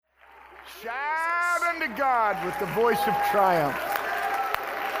Shout unto God with the voice of triumph.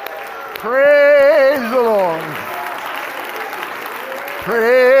 Praise the Lord.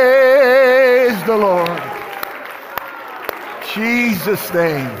 Praise the Lord. Jesus'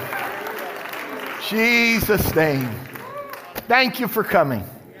 name. Jesus' name. Thank you for coming.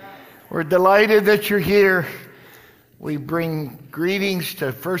 We're delighted that you're here. We bring greetings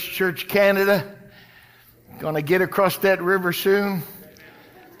to First Church Canada. Going to get across that river soon.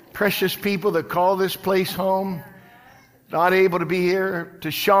 Precious people that call this place home. Not able to be here. To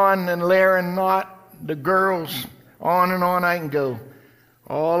Sean and Laren, not the girls. On and on I can go.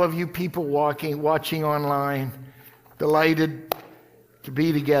 All of you people watching online. Delighted to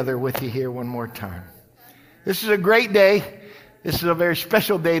be together with you here one more time. This is a great day. This is a very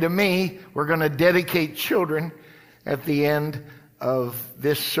special day to me. We're going to dedicate children at the end of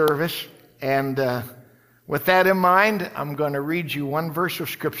this service. And with that in mind, I'm going to read you one verse of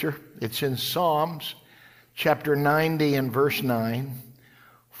Scripture. It's in Psalms chapter 90 and verse 9.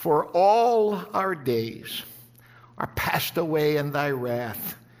 For all our days are passed away in thy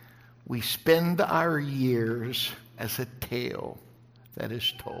wrath. We spend our years as a tale that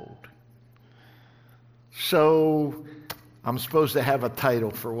is told. So I'm supposed to have a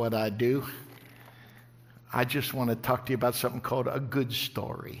title for what I do. I just want to talk to you about something called a good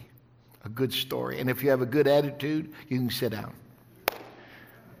story. A good story. And if you have a good attitude, you can sit down.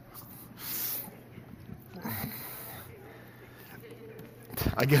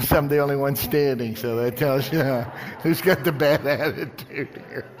 I guess I'm the only one standing, so that tells you who's got the bad attitude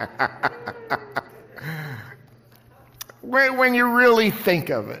here. When you really think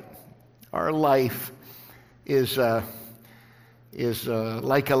of it, our life is like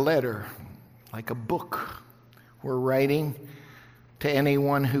a letter, like a book we're writing to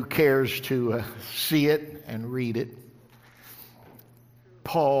anyone who cares to see it and read it.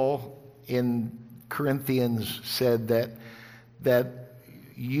 Paul in Corinthians said that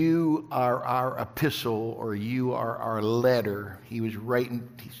you are our epistle, or you are our letter. He's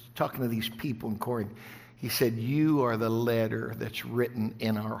talking to these people in Corinth. He said, you are the letter that's written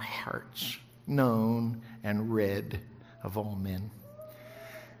in our hearts, known and read of all men.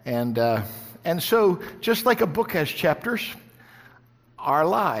 And so, just like a book has chapters, our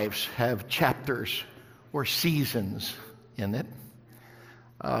lives have chapters or seasons in it.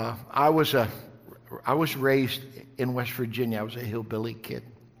 I was raised in West Virginia. I was a hillbilly kid,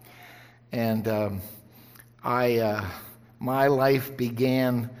 and my life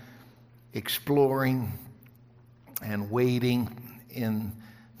began exploring and wading in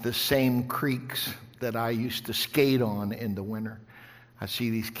the same creeks that I used to skate on in the winter. I see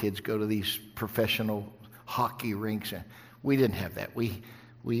these kids go to these professional hockey rinks. We didn't have that. We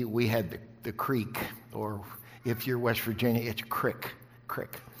had the creek, or if you're West Virginia, it's crick.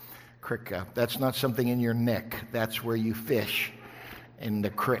 That's not something in your neck. That's where you fish, in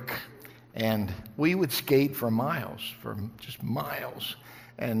the crick. And we would skate for just miles.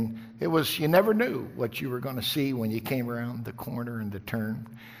 And it was, you never knew what you were going to see when you came around the corner and the turn.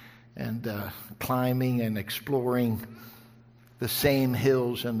 And climbing and exploring the same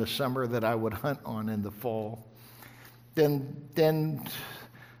hills in the summer that I would hunt on in the fall. Then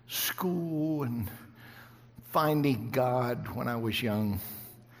school and finding God when I was young.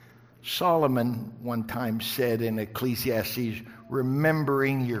 Solomon one time said in Ecclesiastes,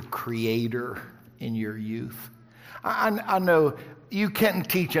 remembering your Creator in your youth. I know you can't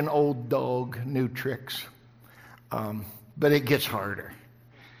teach an old dog new tricks, but it gets harder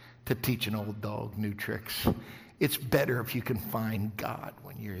to teach an old dog new tricks. It's better if you can find God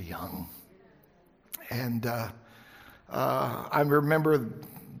when you're young. And I remember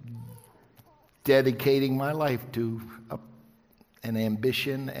dedicating my life to an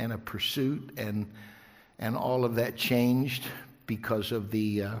ambition and a pursuit, and all of that changed because of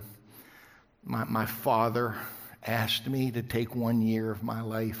my father asked me to take 1 year of my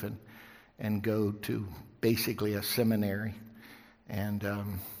life and go to basically a seminary. And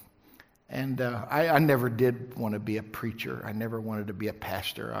I never did want to be a preacher. I never wanted to be a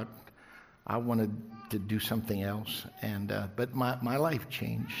pastor. I wanted to do something else. But my life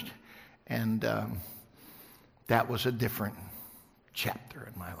changed. And that was a different chapter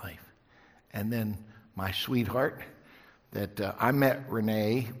in my life. And then my sweetheart, that I met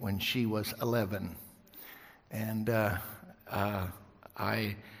Renee when she was 11. And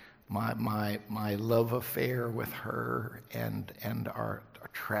my love affair with her and our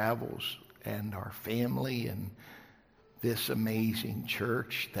travels and our family and this amazing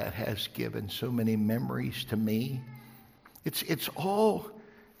church that has given so many memories to me. It's all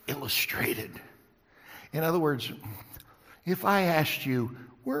illustrated. In other words, If I asked you,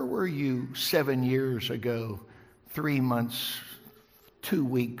 where were you 7 years ago, 3 months, 2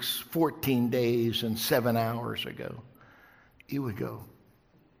 weeks, 14 days, and 7 hours ago, you would go.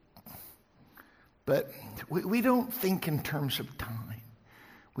 But we don't think in terms of time.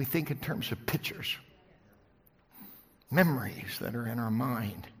 We think in terms of pictures, memories that are in our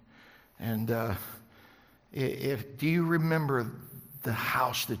mind. And do you remember the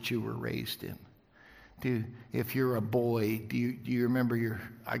house that you were raised in? If you're a boy, do you remember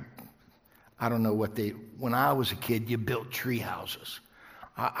I don't know what when I was a kid, you built tree houses.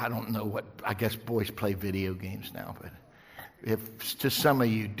 I don't know I guess boys play video games now, but if to some of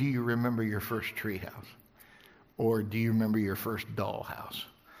you, do you remember your first tree house? Or do you remember your first doll house?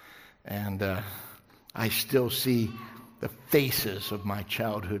 And I still see the faces of my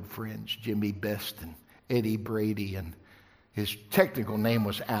childhood friends, Jimmy Best and Eddie Brady, and his technical name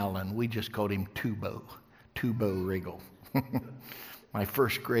was Alan. We just called him Tubo Riggle. My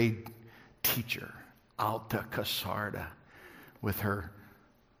first grade teacher, Alta Casarda, with her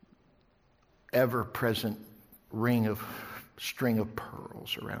ever-present string of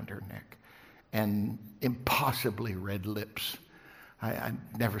pearls around her neck and impossibly red lips. I'd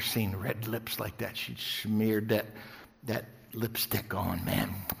never seen red lips like that. She smeared that lipstick on,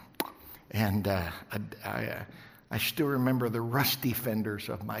 man. And I still remember the rusty fenders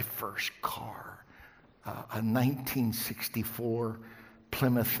of my first car, a 1964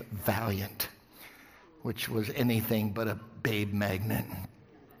 Plymouth Valiant, which was anything but a babe magnet.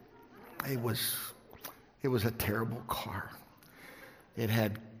 It was a terrible car. It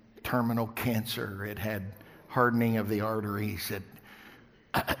had terminal cancer. It had hardening of the arteries. It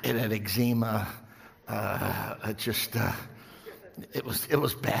had eczema. It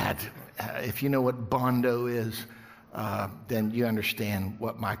was bad. If you know what Bondo is, then you understand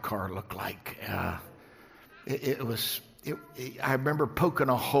what my car looked like. I remember poking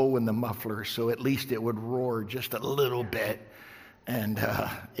a hole in the muffler so at least it would roar just a little bit. And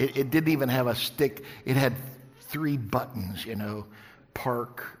it didn't even have a stick. It had 3 buttons,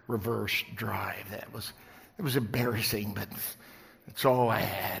 park, reverse, drive. It was embarrassing, but it's all I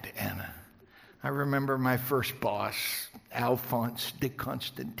had. And I remember my first boss, Alphonse de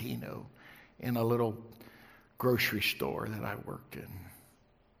Constantino, in a little grocery store that I worked in.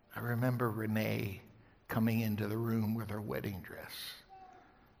 I remember Renee coming into the room with her wedding dress.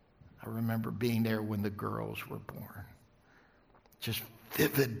 I remember being there when the girls were born. Just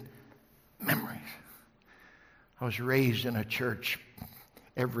vivid memories. I was raised in a church.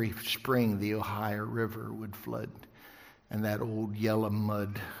 Every spring, the Ohio River would flood, and that old yellow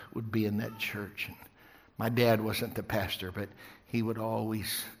mud would be in that church. And my dad wasn't the pastor, but he would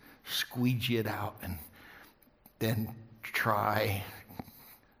always squeegee it out and then try,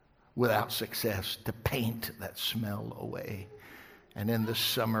 without success, to paint that smell away. And in the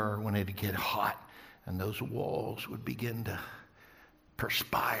summer, when it'd get hot and those walls would begin to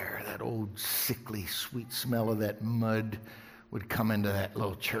perspire, that old sickly sweet smell of that mud would come into that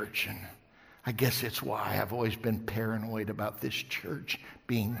little church. And I guess it's why I've always been paranoid about this church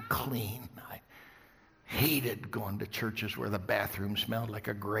being clean. I hated going to churches where the bathroom smelled like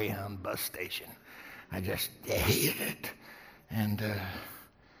a Greyhound bus station. I just hated it. And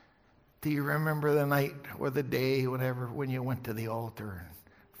do you remember the night or the day, whatever, when you went to the altar and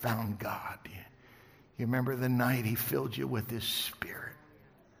found God? You remember the night he filled you with his Spirit?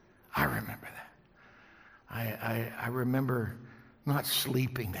 I remember that. I remember not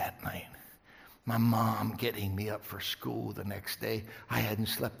sleeping that night. My mom getting me up for school the next day. I hadn't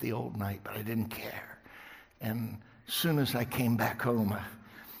slept the old night, but I didn't care. And as soon as I came back home,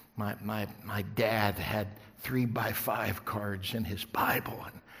 my dad had 3x5 cards in his Bible.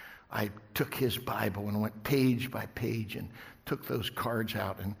 And I took his Bible and went page by page and took those cards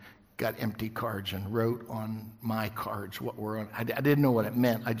out and got empty cards and wrote on my cards what were on. I didn't know what it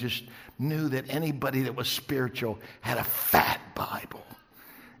meant. I just knew that anybody that was spiritual had a fat Bible.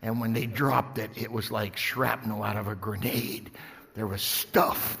 And when they dropped it, it was like shrapnel out of a grenade. There was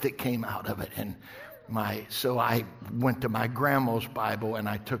stuff that came out of it. And so I went to my grandma's Bible and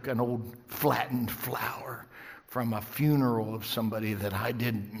I took an old flattened flower from a funeral of somebody that I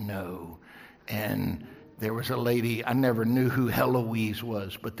didn't know. And there was a lady, I never knew who Heloise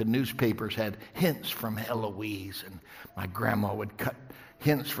was, but the newspapers had hints from Heloise, and my grandma would cut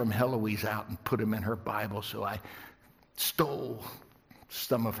hints from Heloise out and put them in her Bible, so I stole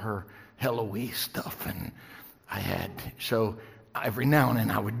some of her Heloise stuff, and so every now and then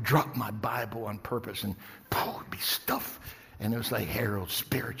I would drop my Bible on purpose, and it would be stuff, and it was like Harold's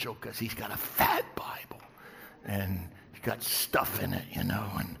spiritual, because he's got a fat Bible, and he's got stuff in it, and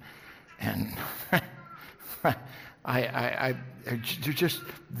They're just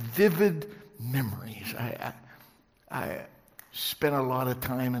vivid memories. I spent a lot of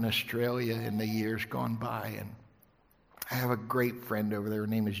time in Australia in the years gone by, and I have a great friend over there. Her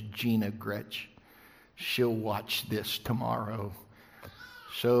name is Gina Gretsch. She'll watch this tomorrow.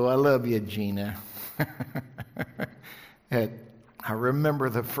 So I love you, Gina. I remember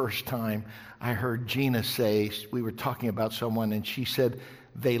the first time I heard Gina say, we were talking about someone, and she said,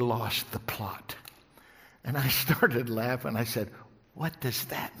 they lost the plot. And I started laughing. I said, what does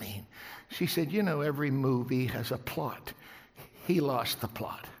that mean? She said, every movie has a plot. He lost the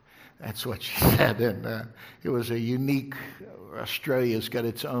plot. That's what she said. And it was a unique, Australia's got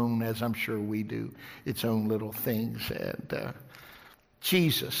its own, as I'm sure we do, its own little things. And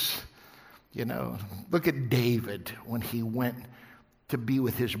Jesus, look at David when he went to be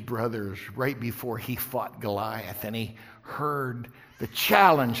with his brothers right before he fought Goliath. And he heard the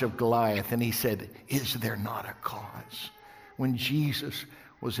challenge of Goliath. And he said, is there not a cause? When Jesus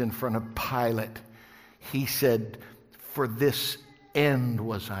was in front of Pilate, he said, for this end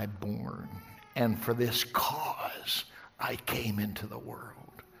was I born, and for this cause I came into the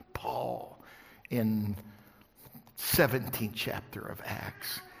world. Paul, in 17th chapter of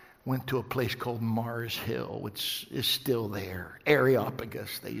Acts, went to a place called Mars Hill, which is still there.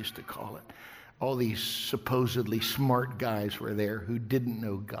 Areopagus, they used to call it. All these supposedly smart guys were there who didn't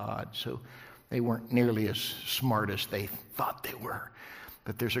know God, so they weren't nearly as smart as they thought they were.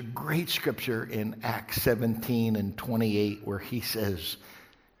 But there's a great scripture in Acts 17 and 28 where he says,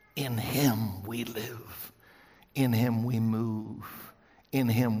 in him we live, in him we move, in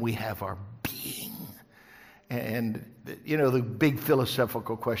him we have our being. And, the big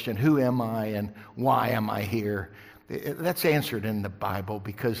philosophical question, who am I and why am I here? That's answered in the Bible,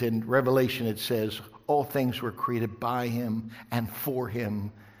 because in Revelation it says, all things were created by him and for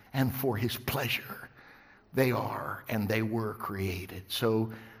his pleasure. They are and they were created.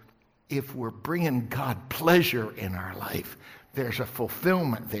 So if we're bringing God pleasure in our life, there's a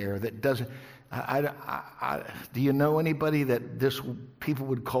fulfillment there that doesn't... do you know anybody that people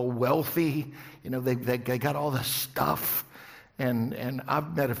would call wealthy? They got all the stuff. And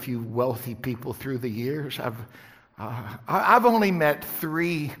I've met a few wealthy people through the years. I've only met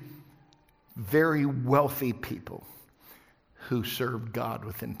 3 very wealthy people who served God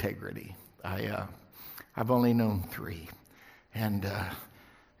with integrity. I've only known 3. And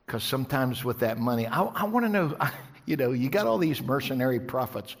because sometimes with that money, I want to know, you got all these mercenary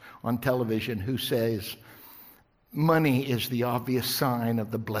prophets on television who says money is the obvious sign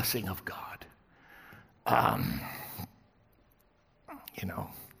of the blessing of God.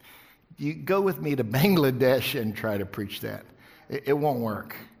 You go with me to Bangladesh and try to preach that. It won't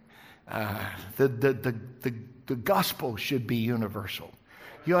work. The gospel should be universal.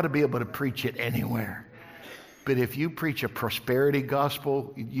 You ought to be able to preach it anywhere. But if you preach a prosperity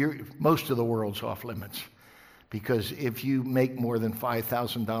gospel, most of the world's off limits. Because if you make more than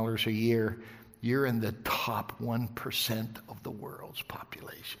 $5,000 a year, you're in the top 1% of the world's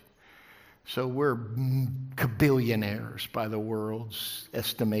population. So we're billionaires by the world's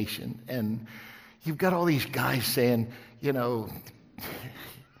estimation. And you've got all these guys saying,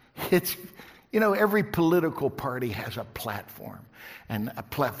 every political party has a platform. And a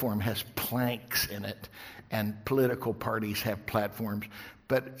platform has planks in it. And political parties have platforms.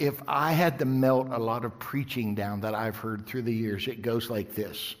 But if I had to melt a lot of preaching down that I've heard through the years, it goes like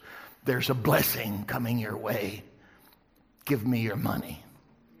this. There's a blessing coming your way. Give me your money.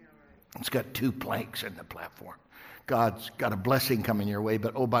 It's got 2 planks in the platform. God's got a blessing coming your way,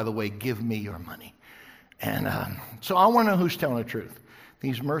 but oh, by the way, give me your money. And so I want to know who's telling the truth.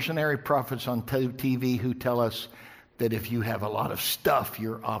 These mercenary prophets on TV who tell us that if you have a lot of stuff,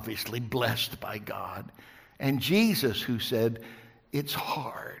 you're obviously blessed by God. And Jesus who said, it's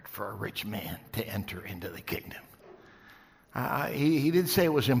hard for a rich man to enter into the kingdom. He didn't say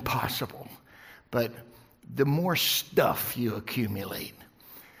it was impossible, but the more stuff you accumulate,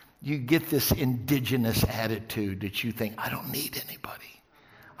 you get this indigenous attitude that you think, I don't need anybody.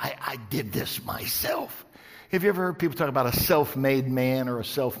 I did this myself. Have you ever heard people talk about a self-made man or a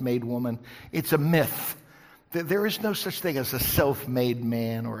self-made woman? It's a myth. There is no such thing as a self-made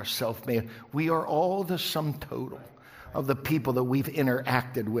man or a self-made. We are all the sum total of the people that we've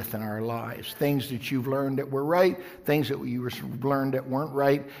interacted with in our lives. Things that you've learned that were right, things that you learned that weren't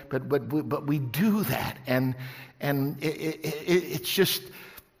right, but we do that. And it's just,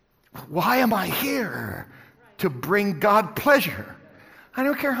 why am I here? To bring God pleasure. I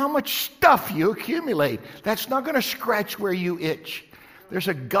don't care how much stuff you accumulate. That's not going to scratch where you itch. There's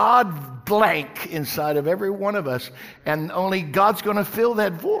a God blank inside of every one of us, and only God's going to fill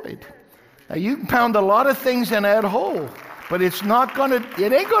that void. Now, you can pound a lot of things in that hole, but it's not going to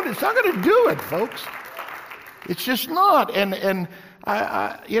do it, folks. It's just not. And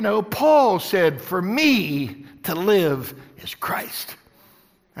Paul said, for me to live is Christ.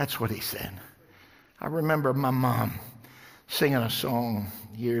 That's what he said. I remember my mom singing a song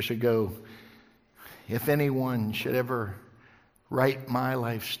years ago. If anyone should ever write my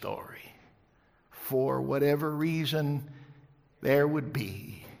life story, for whatever reason there would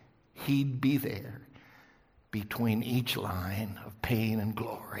be, he'd be there between each line of pain and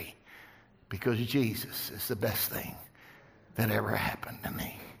glory, because Jesus is the best thing that ever happened to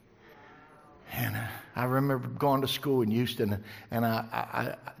me. And I remember going to school in Houston,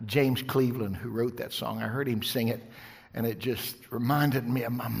 and James Cleveland, who wrote that song, I heard him sing it, and it just reminded me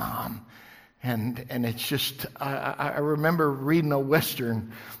of my mom. And it's just, I remember reading a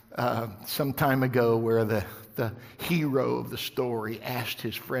Western some time ago where the hero of the story asked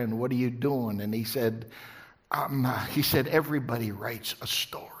his friend, what are you doing? And he said, everybody writes a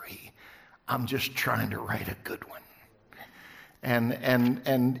story. I'm just trying to write a good one.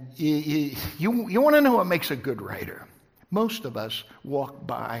 And you want to know what makes a good writer? Most of us walk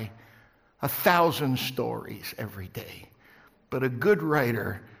by 1,000 stories every day. But a good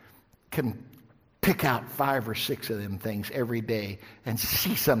writer can pick out 5 or 6 of them things every day and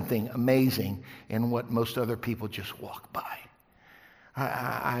see something amazing in what most other people just walk by.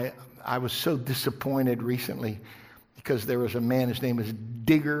 I was so disappointed recently because there was a man, his name is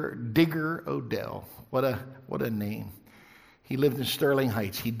Digger Odell. What a name. He lived in Sterling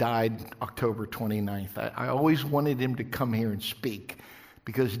Heights. He died October 29th. I always wanted him to come here and speak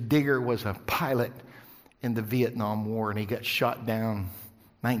because Digger was a pilot in the Vietnam War, and he got shot down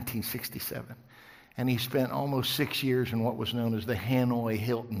 1967. And he spent almost 6 years in what was known as the Hanoi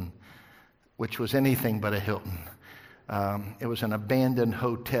Hilton, which was anything but a Hilton. It was an abandoned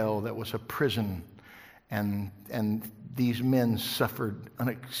hotel that was a prison, and these men suffered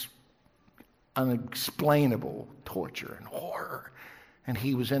unexplainable torture and horror. And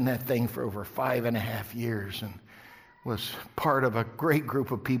he was in that thing for over 5.5 years and was part of a great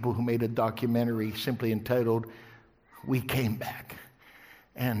group of people who made a documentary simply entitled, We Came Back.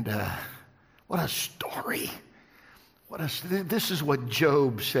 And what a story. This is what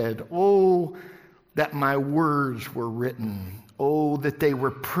Job said. Oh, that my words were written. Oh, that they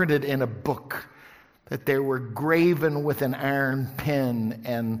were printed in a book, that they were graven with an iron pen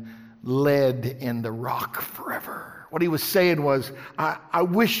and lead in the rock forever. What he was saying was, I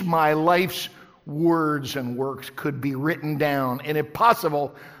wish my life's words and works could be written down, and if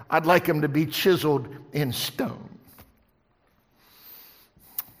possible, I'd like them to be chiseled in stone.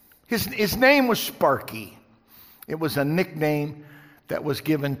 His name was Sparky. It was a nickname that was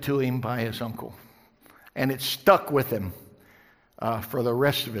given to him by his uncle, and it stuck with him for the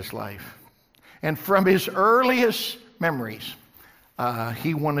rest of his life. And from his earliest memories,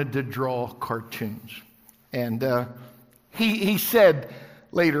 he wanted to draw cartoons. And he said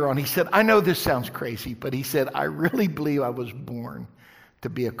later on, he said, I know this sounds crazy, but he said, I really believe I was born to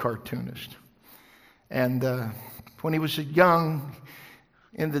be a cartoonist. And when he was young,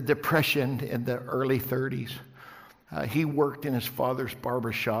 in the Depression in the early 30s, he worked in his father's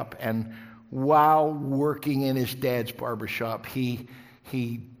barbershop. And while working in his dad's barbershop, he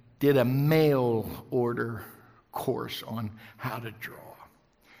did a mail order course on how to draw.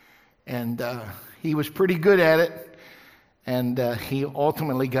 And he was pretty good at it. And he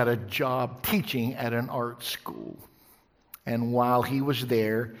ultimately got a job teaching at an art school. And while he was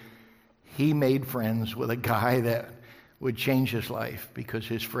there, he made friends with a guy that would change his life, because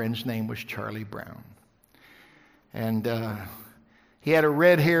his friend's name was Charlie Brown. And he had a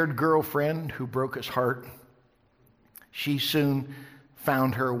red-haired girlfriend who broke his heart. She soon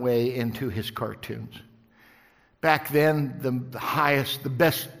found her way into his cartoons. Back then, the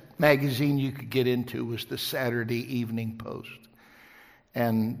best magazine you could get into was the Saturday Evening Post.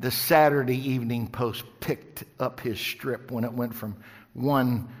 And the Saturday Evening Post picked up his strip when it went from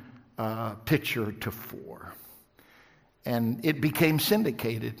 1 picture to 4. And it became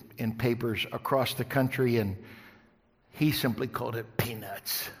syndicated in papers across the country, and he simply called it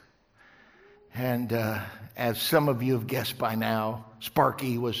Peanuts. And as some of you have guessed by now,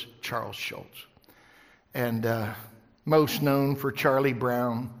 Sparky was Charles Schulz. And most known for Charlie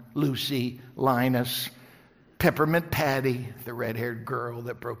Brown, Lucy, Linus, Peppermint Patty, the red-haired girl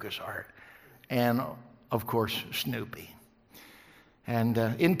that broke his heart, and, of course, Snoopy. And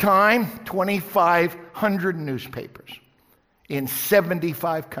in time, 2,500 newspapers in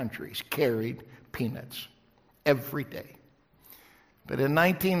 75 countries carried Peanuts every day. But in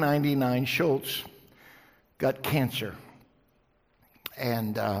 1999, Schulz got cancer.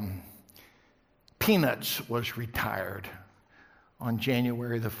 And Peanuts was retired on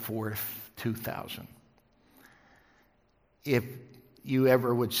January the 4th, 2000. If you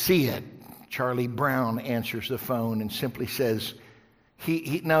ever would see it, Charlie Brown answers the phone and simply says,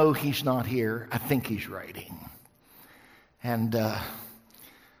 no, he's not here. I think he's writing. But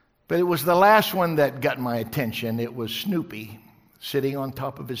it was the last one that got my attention. It was Snoopy sitting on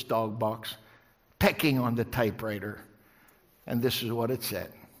top of his dog box, pecking on the typewriter. And this is what it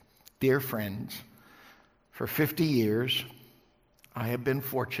said. Dear friends, for 50 years, I have been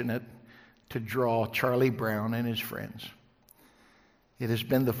fortunate to draw Charlie Brown and his friends. It has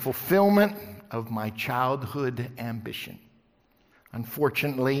been the fulfillment of my childhood ambition.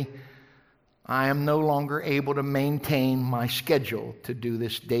 Unfortunately, I am no longer able to maintain my schedule to do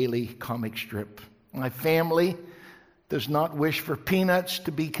this daily comic strip. My family does not wish for Peanuts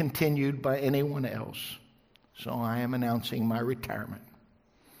to be continued by anyone else, so I am announcing my retirement.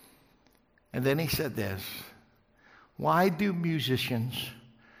 And then he said this, why do musicians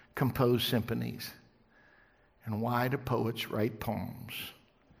compose symphonies? And why do poets write poems?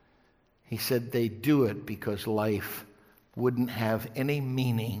 He said they do it because life wouldn't have any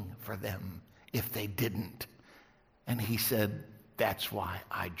meaning for them if they didn't. And he said, that's why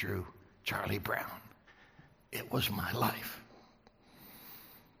I drew Charlie Brown. It was my life.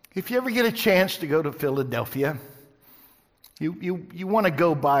 If you ever get a chance to go to Philadelphia, you want to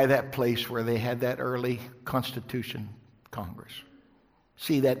go by that place where they had that early Constitution Congress.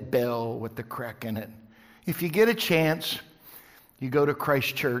 See that bell with the crack in it. If you get a chance, you go to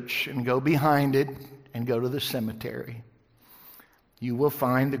Christ Church and go behind it and go to the cemetery. You will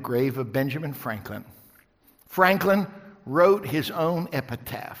find the grave of Benjamin Franklin. Franklin wrote his own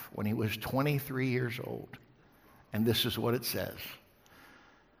epitaph when he was 23 years old. And this is what it says.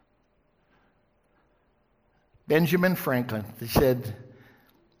 Benjamin Franklin, he said,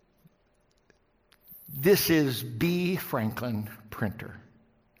 this is B. Franklin, printer.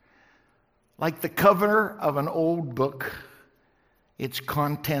 Like the cover of an old book, its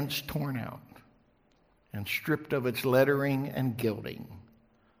contents torn out and stripped of its lettering and gilding.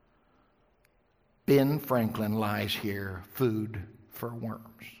 Ben Franklin lies here, food for worms.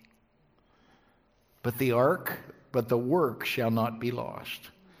 But the work shall not be lost.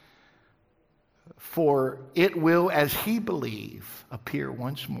 For it will, as he believed, appear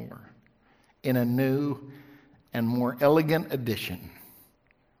once more in a new and more elegant edition,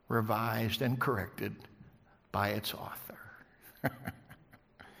 revised and corrected by its author.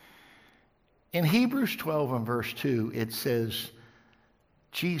 In Hebrews 12 and verse 2, it says,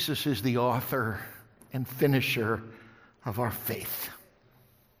 Jesus is the author and finisher of our faith.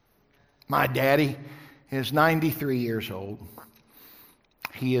 My daddy is 93 years old.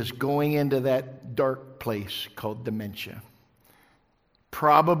 He is going into that dark place called dementia.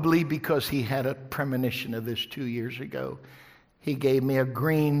 Probably because he had a premonition of this 2 years ago. He gave me a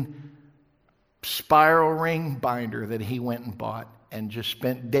green spiral ring binder that he went and bought and just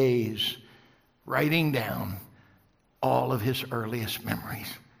spent days writing down all of his earliest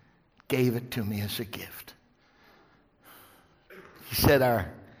memories. Gave it to me as a gift. He said, I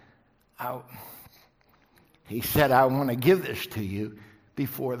want to give this to you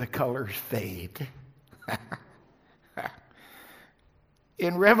before the colors fade.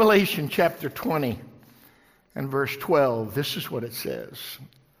 In Revelation chapter 20 and verse 12, this is what it says.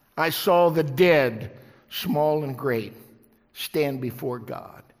 I saw the dead, small and great, stand before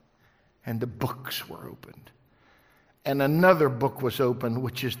God, and the books were opened. And another book was opened,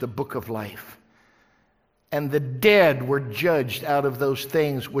 which is the book of life. And the dead were judged out of those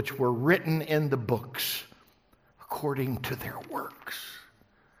things which were written in the books, according to their works.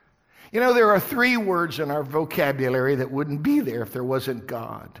 You know, there are three words in our vocabulary that wouldn't be there if there wasn't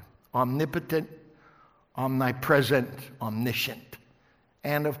God. Omnipotent, omnipresent, omniscient.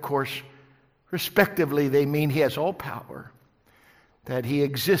 And of course, respectively, they mean he has all power, that he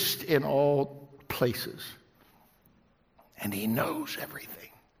exists in all places, and he knows everything.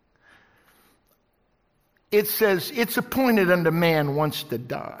 It says, it's appointed unto man once to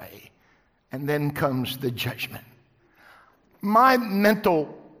die, and then comes the judgment. My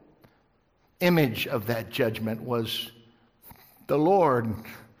mental image of that judgment was the Lord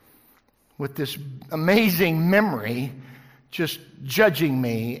with this amazing memory just judging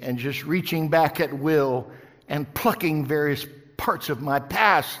me and just reaching back at will and plucking various parts of my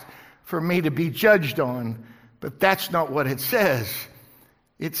past for me to be judged on. But that's not what it says.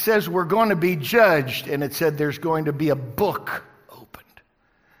 It says we're going to be judged, and it said there's going to be a book opened.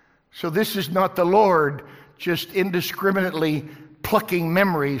 So this is not the Lord just indiscriminately plucking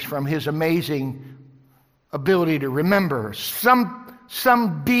memories from his amazing ability to remember.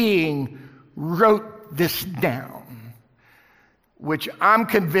 Some being wrote this down, which I'm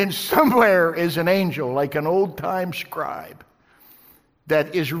convinced somewhere is an angel, like an old-time scribe,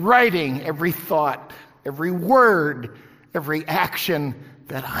 that is writing every thought, every word, every action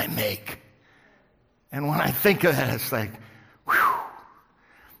that I make. And when I think of that, it's like, whew,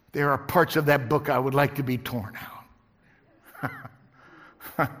 there are parts of that book I would like to be torn out.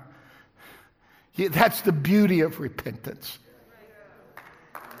 Yeah, that's the beauty of repentance.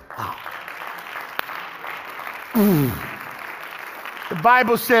 Wow. The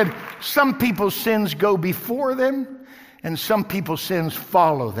Bible said some people's sins go before them and some people's sins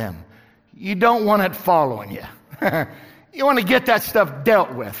follow them. You don't want it following you. You want to get that stuff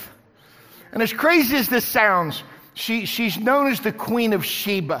dealt with. And as crazy as this sounds, she's known as the Queen of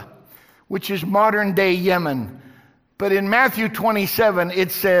Sheba, which is modern-day Yemen. But in Matthew 27,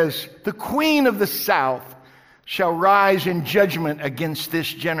 it says, the Queen of the South shall rise in judgment against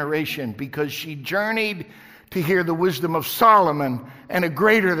this generation, because she journeyed to hear the wisdom of Solomon, and a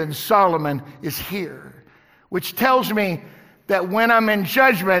greater than Solomon is here. Which tells me that when I'm in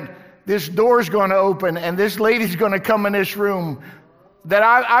judgment, this door's going to open, and this lady's going to come in this room that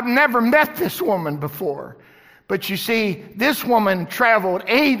I've never met this woman before. But you see, this woman traveled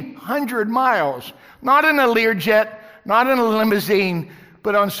 800 miles, not in a Learjet, not in a limousine,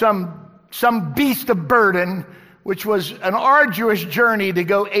 but on some beast of burden, which was an arduous journey to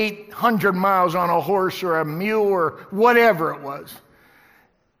go 800 miles on a horse or a mule or whatever it was.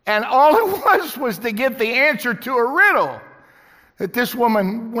 And all it was to get the answer to a riddle. That this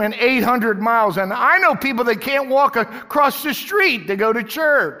woman went 800 miles. And I know people that can't walk across the street to go to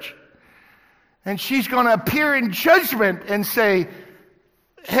church. And she's going to appear in judgment and say,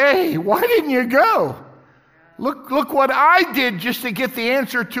 hey, why didn't you go? Look what I did just to get the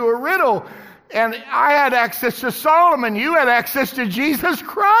answer to a riddle. And I had access to Solomon. You had access to Jesus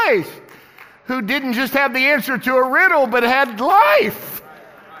Christ, who didn't just have the answer to a riddle, but had life.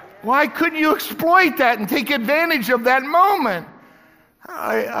 Why couldn't you exploit that and take advantage of that moment?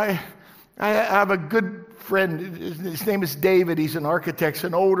 I have a good friend. His name is David. He's an architect, he's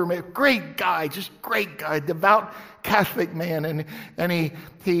an older man, great guy, just great guy, devout Catholic man, and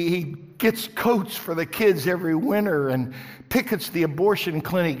he gets coats for the kids every winter and pickets the abortion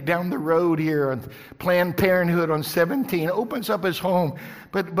clinic down the road here and Planned Parenthood on 17, opens up his home.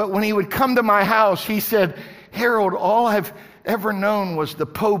 But when he would come to my house, he said, Harold, all I've ever known was the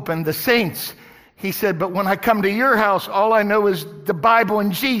Pope and the saints. He said, but when I come to your house, all I know is the Bible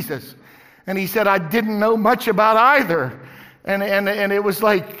and Jesus. And he said, I didn't know much about either. And it was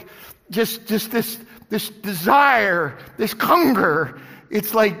like just this desire, this hunger.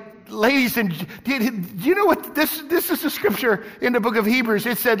 It's like, ladies and do you know what this is? A scripture in the book of Hebrews.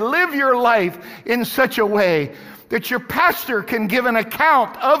 It said, live your life in such a way that your pastor can give an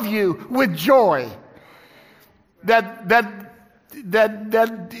account of you with joy. That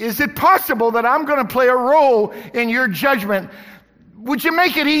is it possible that I'm going to play a role in your judgment? Would you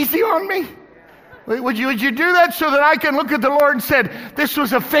make it easy on me? Would you do that so that I can look at the Lord and say, this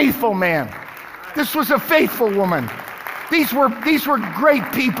was a faithful man. This was a faithful woman. These were great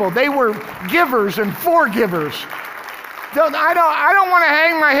people. They were givers and forgivers. I don't want to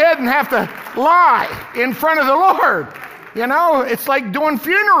hang my head and have to lie in front of the Lord. You know, it's like doing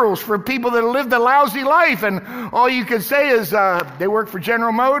funerals for people that lived a lousy life, and all you can say is they worked for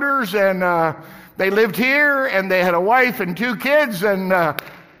General Motors, and they lived here, and they had a wife and 2 kids, and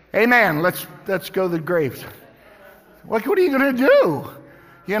amen, let's go to the graves. What are you going to do?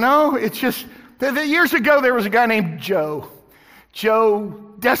 You know, it's just, years ago there was a guy named Joe.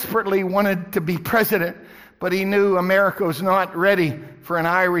 Joe desperately wanted to be president, but he knew America was not ready for an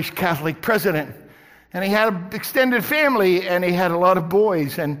Irish Catholic president. And he had an extended family, and he had a lot of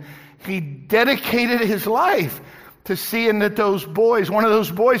boys, and he dedicated his life to seeing that one of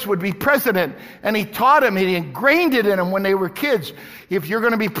those boys would be president. And he taught him, he ingrained it in them when they were kids. If you're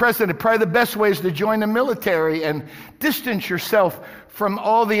going to be president, probably the best way is to join the military and distance yourself from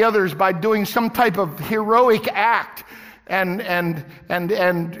all the others by doing some type of heroic act. And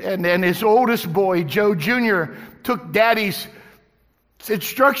his oldest boy, Joe Jr., took Daddy's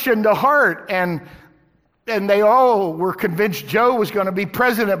instruction to heart, and they all were convinced Joe was going to be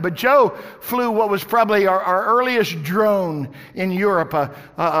president. But Joe flew what was probably our earliest drone in Europe,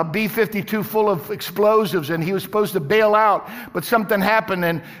 a B-52 full of explosives, and he was supposed to bail out, but something happened,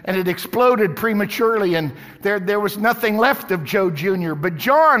 and it exploded prematurely, and there was nothing left of Joe Jr. But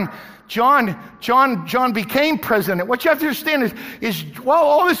John became president. What you have to understand is while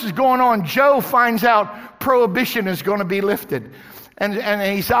all this is going on, Joe finds out prohibition is going to be lifted. And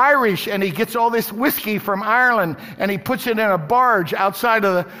he's Irish, and he gets all this whiskey from Ireland, and he puts it in a barge outside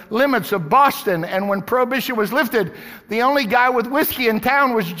of the limits of Boston. And when Prohibition was lifted, the only guy with whiskey in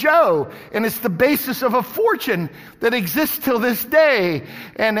town was Joe. And it's the basis of a fortune that exists till this day.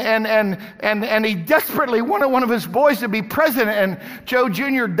 And he desperately wanted one of his boys to be president, and Joe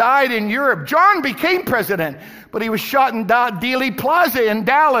Jr. died in Europe. John became president, but he was shot in Dealey Plaza in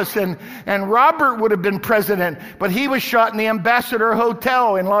Dallas, and Robert would have been president, but he was shot in the Ambassador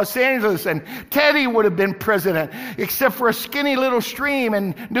Hotel in Los Angeles, and Teddy would have been president, except for a skinny little stream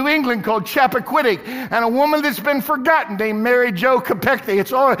in New England called Chappaquiddick, and a woman that's been forgotten named Mary Jo Kopechne.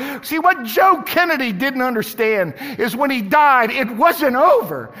 It's all. See, what Joe Kennedy didn't understand is when he died, it wasn't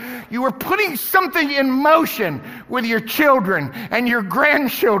over. You were putting something in motion with your children and your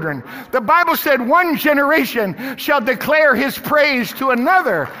grandchildren. The Bible said one generation shall declare his praise to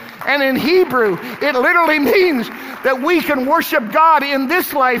another. And in Hebrew, it literally means that we can worship God in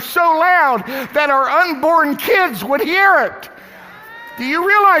this life so loud that our unborn kids would hear it. Do you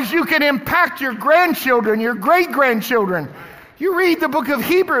realize you can impact your grandchildren, your great-grandchildren? You read the book of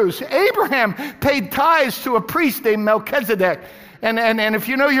Hebrews. Abraham paid tithes to a priest named Melchizedek. And if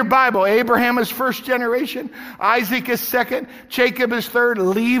you know your Bible, Abraham is first generation, Isaac is second, Jacob is third,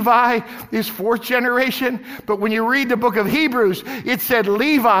 Levi is fourth generation. But when you read the book of Hebrews, it said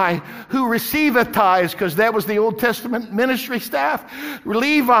Levi, who receiveth tithes, because that was the Old Testament ministry staff.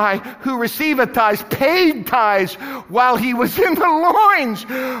 Levi, who receiveth tithes, paid tithes while he was in the loins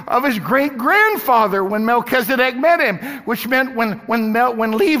of his great-grandfather when Melchizedek met him, which meant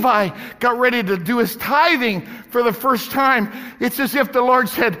when Levi got ready to do his tithing for the first time, it's as if the Lord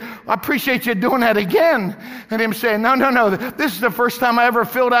said, I appreciate you doing that again. And him saying, no, this is the first time I ever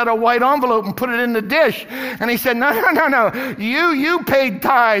filled out a white envelope and put it in the dish. And he said, no, you paid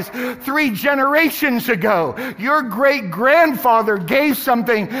tithes 3 generations ago. Your great-grandfather gave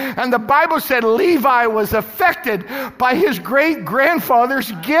something, and the Bible said Levi was affected by his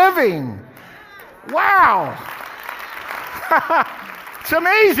great-grandfather's giving. Wow. It's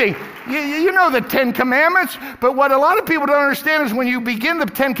amazing. You know the 10 Commandments, but what a lot of people don't understand is when you begin the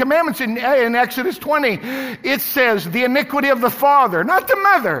 10 Commandments in Exodus 20, it says the iniquity of the father, not the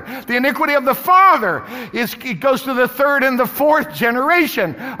mother. The iniquity of the father it goes to the 3rd and the 4th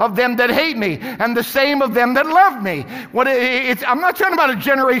generation of them that hate me, and the same of them that love me. I'm not talking about a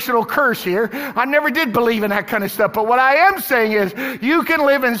generational curse here. I never did believe in that kind of stuff, but what I am saying is you can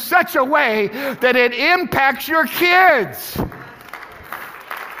live in such a way that it impacts your kids.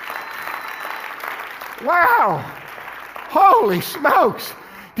 Wow! Holy smokes!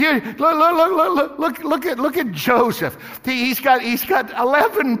 Look at Joseph. He's got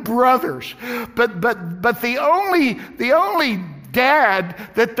 11 brothers, but the only dad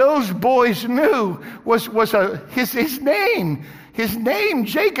that those boys knew was his name. His name,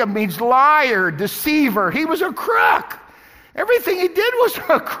 Jacob, means liar, deceiver. He was a crook. Everything he did was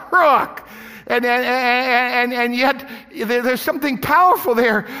a crook. And yet there's something powerful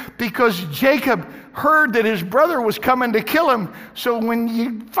there, because Jacob heard that his brother was coming to kill him. So when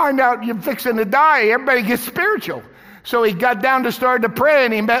you find out you're fixing to die, everybody gets spiritual. So he got down to start to pray,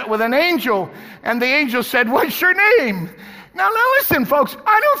 and he met with an angel, and the angel said, "What's your name?" Now listen, folks,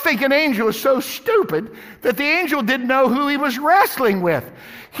 I don't think an angel is so stupid that the angel didn't know who he was wrestling with.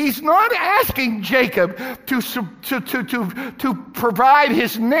 He's not asking Jacob to provide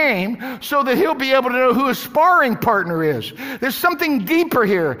his name so that he'll be able to know who his sparring partner is. There's something deeper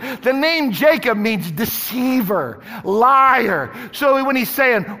here. The name Jacob means deceiver, liar. So when he's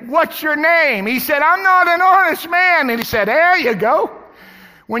saying, "What's your name?" he said, "I'm not an honest man." And he said, "There you go.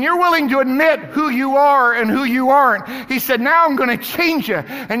 When you're willing to admit who you are and who you aren't," he said, "now I'm going to change you,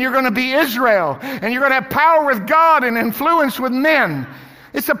 and you're going to be Israel, and you're going to have power with God and influence with men."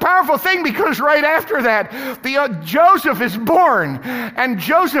 It's a powerful thing, because right after that, Joseph is born, and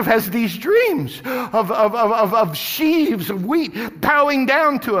Joseph has these dreams of sheaves of wheat bowing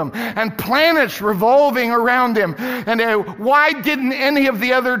down to him and planets revolving around him. And why didn't any of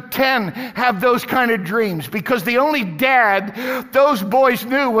the other 10 have those kind of dreams? Because the only dad those boys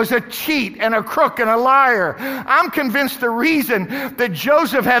knew was a cheat and a crook and a liar. I'm convinced the reason that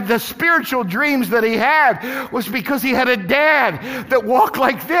Joseph had the spiritual dreams that he had was because he had a dad that walked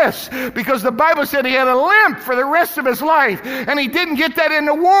like this, because the Bible said he had a limp for the rest of his life, and he didn't get that in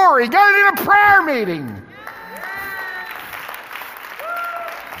the war. He got it in a prayer meeting.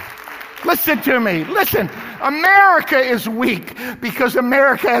 Listen to me. Listen. America is weak because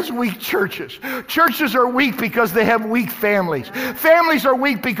America has weak churches. Churches are weak because they have weak families. Families are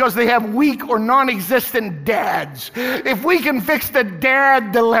weak because they have weak or non-existent dads. If we can fix the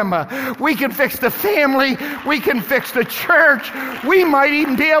dad dilemma, we can fix the family, we can fix the church, we might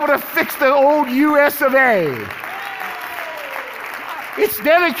even be able to fix the old US of A. It's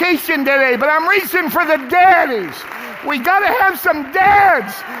dedication today, but I'm reaching for the daddies. We got to have some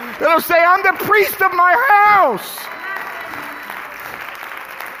dads that'll say, I'm the priest of my house.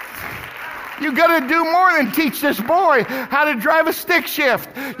 You got to do more than teach this boy how to drive a stick shift.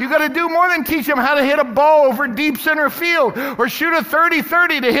 You got to do more than teach him how to hit a ball over deep center field or shoot a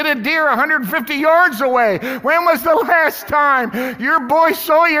 30-30 to hit a deer 150 yards away. When was the last time your boy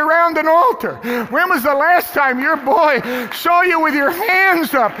saw you around an altar? When was the last time your boy saw you with your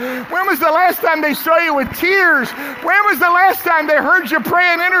hands up? When was the last time they saw you with tears? When was the last time they heard you pray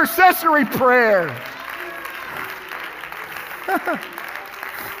an intercessory prayer?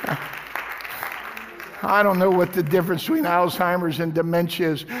 I don't know what the difference between Alzheimer's and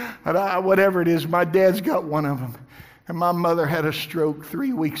dementia is, but whatever it is, my dad's got one of them. And my mother had a stroke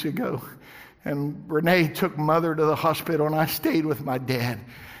 3 weeks ago. And Renee took mother to the hospital, and I stayed with my dad.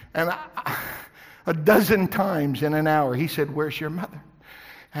 And a dozen times in an hour, he said, where's your mother?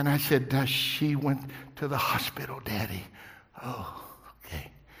 And I said, she went to the hospital, Daddy. Oh, okay.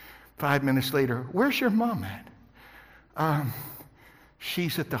 5 minutes later, where's your mom at?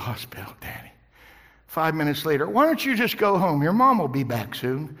 She's at the hospital, Daddy. 5 minutes later, why don't you just go home? Your mom will be back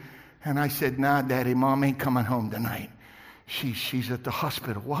soon. And I said, nah, Daddy, Mom ain't coming home tonight. She's at the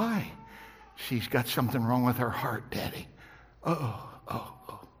hospital. Why? She's got something wrong with her heart, Daddy. Oh.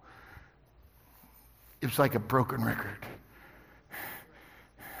 It was like a broken record.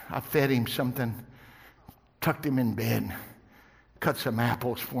 I fed him something, tucked him in bed, cut some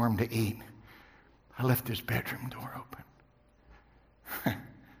apples for him to eat. I left his bedroom door open.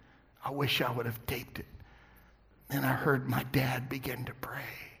 I wish I would have taped it. Then I heard my dad begin to pray.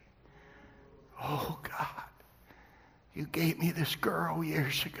 Oh, God, you gave me this girl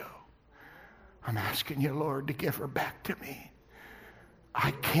years ago. I'm asking you, Lord, to give her back to me.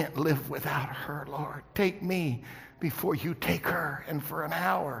 I can't live without her, Lord. Take me before you take her. And for an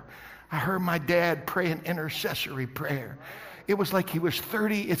hour, I heard my dad pray an intercessory prayer. It was like he was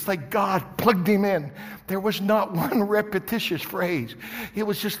 30. It's like God plugged him in. There was not one repetitious phrase. It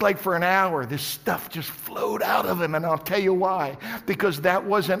was just like for an hour, this stuff just flowed out of him. And I'll tell you why. Because that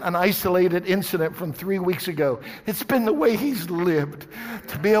wasn't an isolated incident from 3 weeks ago. It's been the way he's lived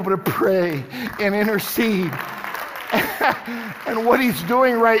to be able to pray and intercede. And what he's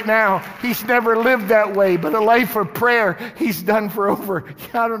doing right now, he's never lived that way, but a life of prayer he's done for over,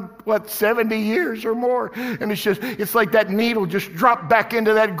 70 years or more. And it's like that needle just dropped back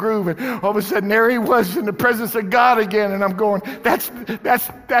into that groove, and all of a sudden there he was in the presence of God again. And I'm going,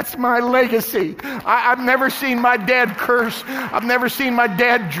 that's my legacy. I've never seen my dad curse. I've never seen my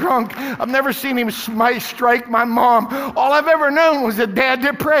dad drunk. I've never seen him strike my mom. All I've ever known was a dad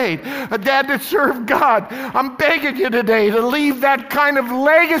that prayed, a dad that served God. I'm begging you today to leave that kind of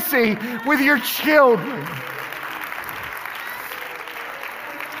legacy with your children.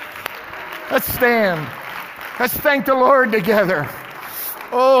 Let's stand. Let's thank the Lord together.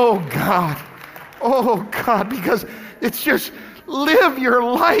 Oh God, because it's just live your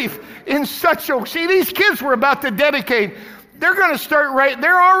life in such a... See, these kids were about to dedicate. They're going to start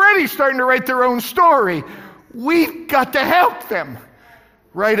they're already starting to write their own story. We've got to help them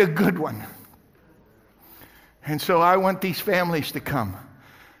write a good one. And so I want these families to come.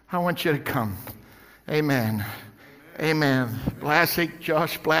 I want you to come. Amen. Amen.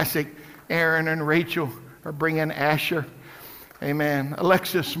 Josh Blasek, Aaron and Rachel are bringing Asher. Amen.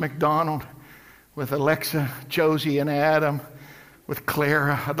 Alexis McDonald with Alexa, Josie, and Adam with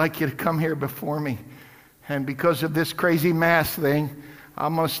Clara. I'd like you to come here before me. And because of this crazy mask thing,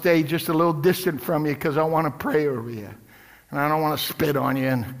 I'm going to stay just a little distant from you because I want to pray over you. And I don't want to spit on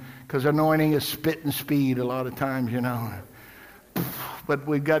you, because anointing is spit and speed a lot of times, you know. But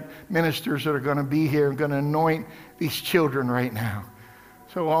we've got ministers that are going to be here and going to anoint these children right now.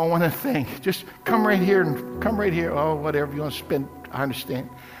 So I want to thank. Just come right here and come right here. Oh, whatever you want to spend, I understand.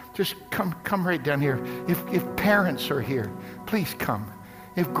 Just come right down here. If parents are here, please come.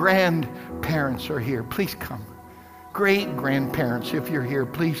 If grandparents are here, please come. Great-grandparents, if you're here,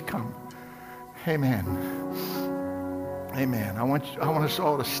 please come. Amen. Amen. I want us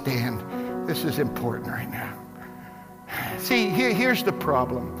all to stand. This is important right now. See, here's the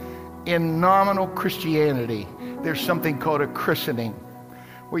problem. In nominal Christianity, there's something called a christening,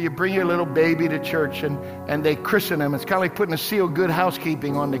 where you bring your little baby to church and they christen him. It's kind of like putting a seal of good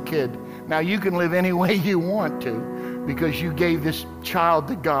housekeeping on the kid. Now, you can live any way you want to because you gave this child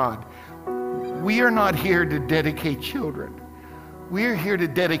to God. We are not here to dedicate children. We are here to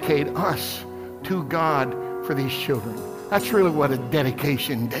dedicate us to God for these children. That's really what a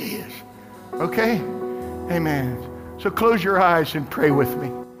dedication day is. Okay? Amen. So close your eyes and pray with me.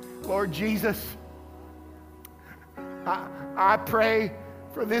 Lord Jesus, I pray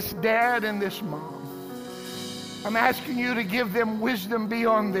for this dad and this mom. I'm asking you to give them wisdom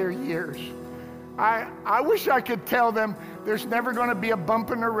beyond their years. I wish I could tell them there's never going to be a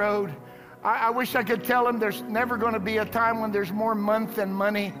bump in the road. I wish I could tell them there's never going to be a time when there's more month than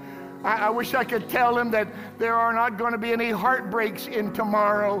money. I wish I could tell them that there are not going to be any heartbreaks in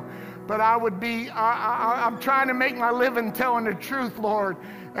tomorrow. But I'm trying to make my living telling the truth, Lord.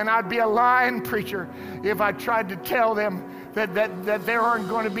 And I'd be a lying preacher if I tried to tell them that there aren't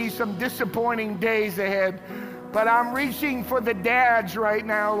going to be some disappointing days ahead. But I'm reaching for the dads right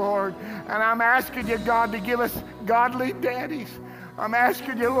now, Lord. And I'm asking you, God, to give us godly daddies. I'm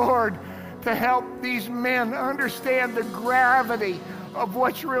asking you, Lord, to help these men understand the gravity of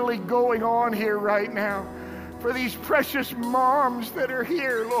what's really going on here right now. For these precious moms that are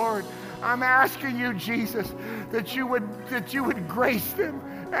here, Lord, I'm asking you, Jesus, that you would grace them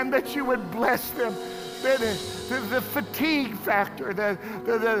and that you would bless them. The fatigue factor,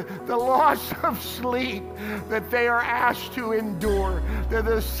 the loss of sleep that they are asked to endure,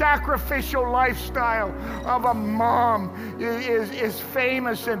 the sacrificial lifestyle of a mom is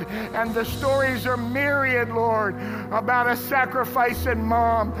famous, and the stories are myriad, Lord, about a sacrificing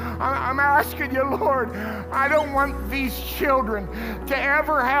mom. I'm asking you, Lord, I don't want these children to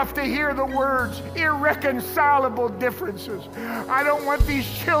ever have to hear the words irreconcilable differences. I don't want these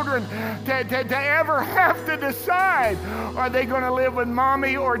children to ever have to decide, are they going to live with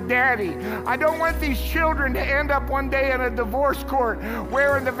mommy or daddy? I don't want these children to end up one day in a divorce court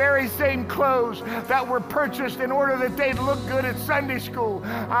wearing the very same clothes that were purchased in order that they'd look good at Sunday school.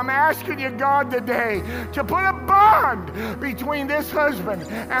 I'm asking you, God, today to put a bond between this husband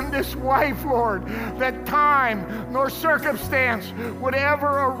and this wife, Lord, that time nor circumstance would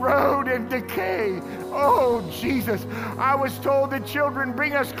ever erode and decay. Oh, Jesus, I was told that children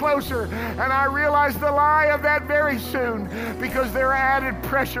bring us closer, and I realized the lie of that very soon, because there are added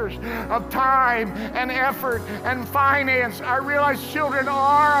pressures of time and effort and finance. I realize children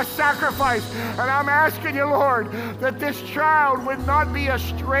are a sacrifice, and I'm asking you, Lord, that this child would not be a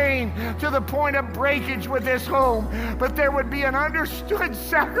strain to the point of breakage with this home, but there would be an understood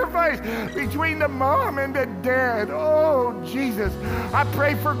sacrifice between the mom and the dad. Oh, Jesus, I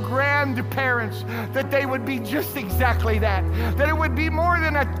pray for grandparents that they would be just exactly that it would be more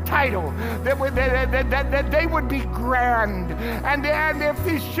than a title, that they would be grand. And if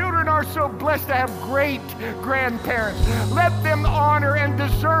these children are so blessed to have great grandparents, let them honor and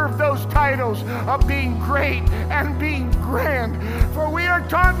deserve those titles of being great and being grand. For we are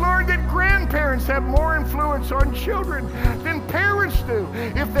taught, Lord, that grandparents have more influence on children than parents do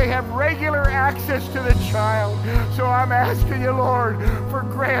if they have regular access to the child. So I'm asking you, Lord, for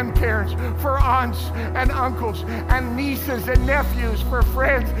grandparents, for aunts and uncles and nieces and nephews, for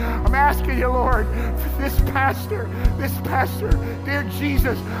friends. I'm asking you, Lord, for this pastor, dear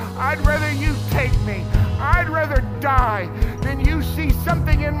Jesus, I'd rather you take me. I'd rather die than you see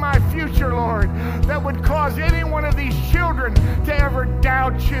something in my future, Lord, that would cause any one of these children to ever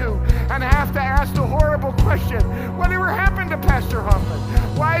doubt you and have to ask the horrible question, whatever happened to Pastor Huffman?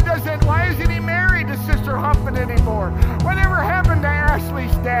 Why isn't he married to Sister Huffman anymore? Whatever happened to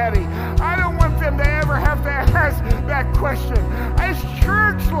Ashley's daddy? I don't want them to ever have to ask that question. As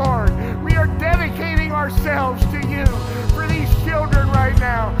church, Lord, we are dedicating ourselves to you for these children right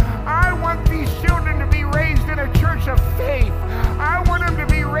now. I want these children to be raised in a church of faith. I want them to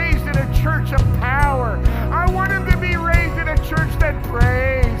be raised in a church of power. I want them to be raised in a church that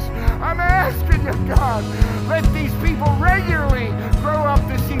prays. I'm asking you, God, let these people regularly grow up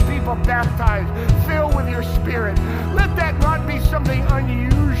to see people baptized, filled with your Spirit. Let that not be something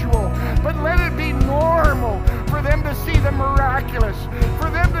unusual, but let it be normal for them to see the miraculous, for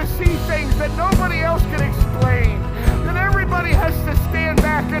them to see things that nobody else can explain, that everybody has to stand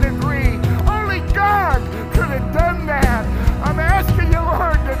back and agree. Only God could have done that. I'm asking you,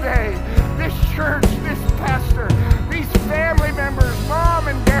 Lord, today, this church, this pastor, these family members, mom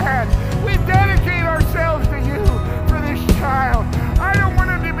and dad, we dedicate ourselves to you for this child. I don't want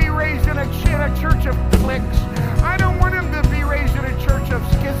him to be raised in a church of cliques. I don't want him to be raised in a church of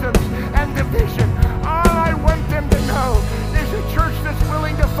schisms and division. All I want them to know is a church that's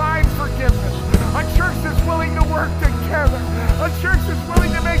willing to find forgiveness, a church that's willing to work together, a church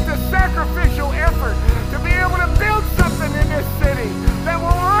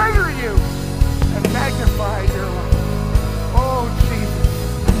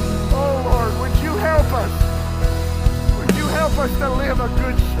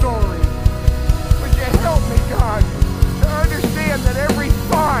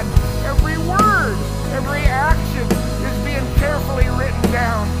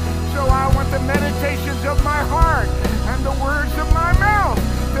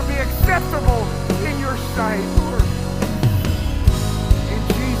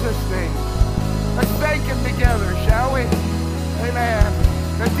together, shall we? Amen.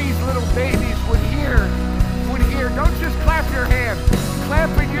 That these little babies would hear. Don't just clap your hands. Clap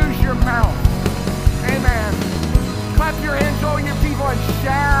and use your mouth. Amen. Clap your hands, all you people, and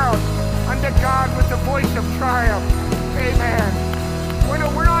shout unto God with the voice of triumph. Amen.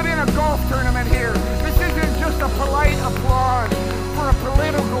 We're not in a golf tournament here. This isn't just a polite applause for a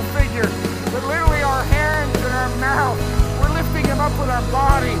political figure, but literally our hands and our mouth. We're lifting him up with our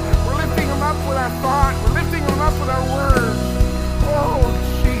body. We're lifting him up with our thought. We're lifting him up with our words. Oh,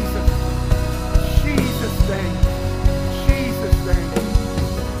 Jesus. Jesus' name. Jesus' name.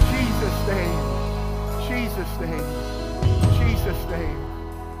 Jesus' name. Jesus' name. Jesus' name.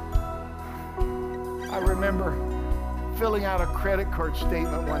 I remember filling out a credit card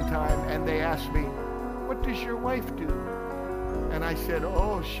statement one time, and they asked me, "What does your wife do?" And I said,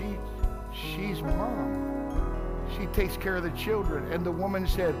 "Oh, she's mom. She takes care of the children." And the woman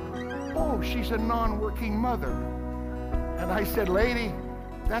said, "Oh, she's a non-working mother." And I said, "Lady,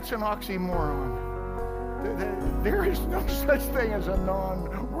 that's an oxymoron. There is no such thing as a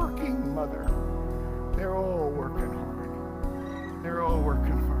non-working mother. They're all working hard. They're all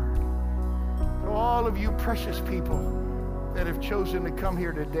working hard." To all of you precious people that have chosen to come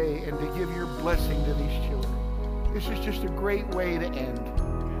here today and to give your blessing to these children, this is just a great way to end.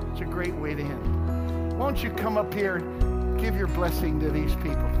 It's a great way to end. Won't you come up here and give your blessing to these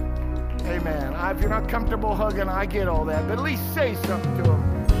people? Amen. If you're not comfortable hugging, I get all that, but at least say something to them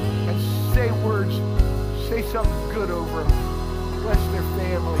and say words. Say something good over them. Bless their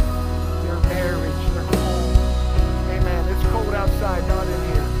family, their marriage.